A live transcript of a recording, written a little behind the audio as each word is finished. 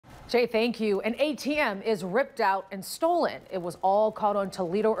Jay, thank you. An ATM is ripped out and stolen. It was all caught on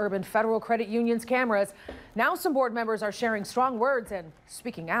Toledo Urban Federal Credit Union's cameras. Now some board members are sharing strong words and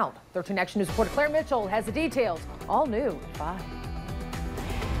speaking out. 13 Action News reporter Claire Mitchell has the details. All new at 5.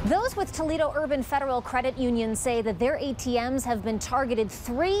 Those with Toledo Urban Federal Credit Union say that their ATMs have been targeted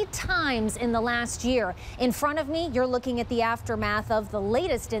 3 times in the last year. In front of me, you're looking at the aftermath of the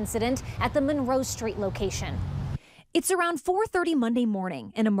latest incident at the Monroe Street location. It's around 4:30 Monday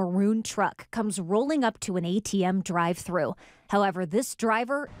morning, and a maroon truck comes rolling up to an ATM drive-thru. However, this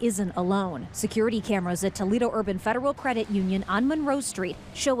driver isn't alone. Security cameras at Toledo Urban Federal Credit Union on Monroe Street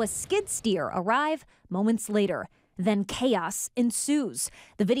show a skid steer arrive moments later. Then chaos ensues.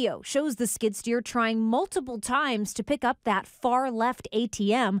 The video shows the skid steer trying multiple times to pick up that far left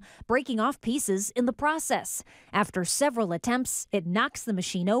ATM, breaking off pieces in the process. After several attempts, it knocks the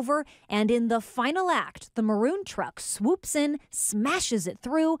machine over, and in the final act, the maroon truck swoops in, smashes it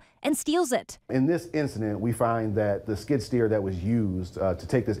through, and steals it. In this incident, we find that the skid steer that was used to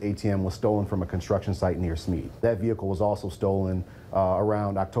take this ATM was stolen from a construction site near Smead. That vehicle was also stolen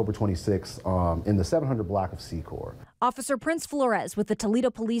around October 26th in the 700 block of Secor. Officer Prince Flores with the Toledo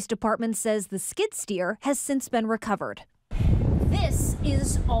Police Department says the skid steer has since been recovered. This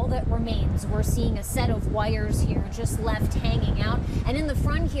is all that remains. We're seeing a set of wires here just left hanging out. And in the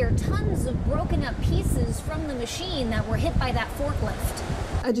front here, tons of broken up pieces from the machine that were hit by that forklift.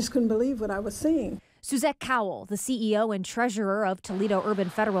 I just couldn't believe what I was seeing. Suzette Cowell, the CEO and treasurer of Toledo Urban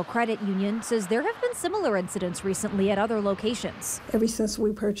Federal Credit Union, says there have been similar incidents recently at other locations. Ever since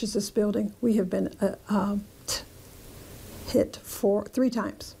we purchased this building, we have been hit 3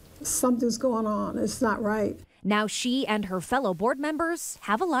 times. Something's going on. It's not right. Now she and her fellow board members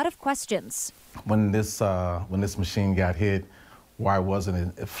have a lot of questions. When this machine got hit, why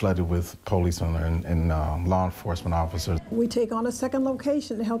wasn't it flooded with policemen and law enforcement officers? We take on a second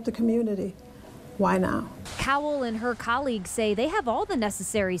location to help the community. Why now? Cowell and her colleagues say they have all the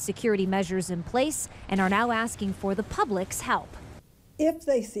necessary security measures in place and are now asking for the public's help. If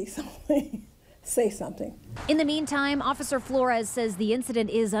they see something, say something. In the meantime, Officer Flores says the incident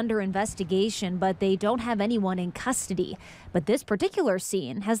is under investigation, but they don't have anyone in custody. But this particular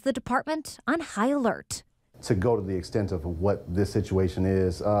scene has the department on high alert. To go to the extent of what this situation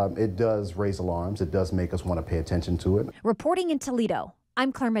is, it does raise alarms. It does make us want to pay attention to it. Reporting in Toledo,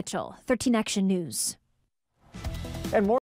 I'm Claire Mitchell, 13 Action News. And more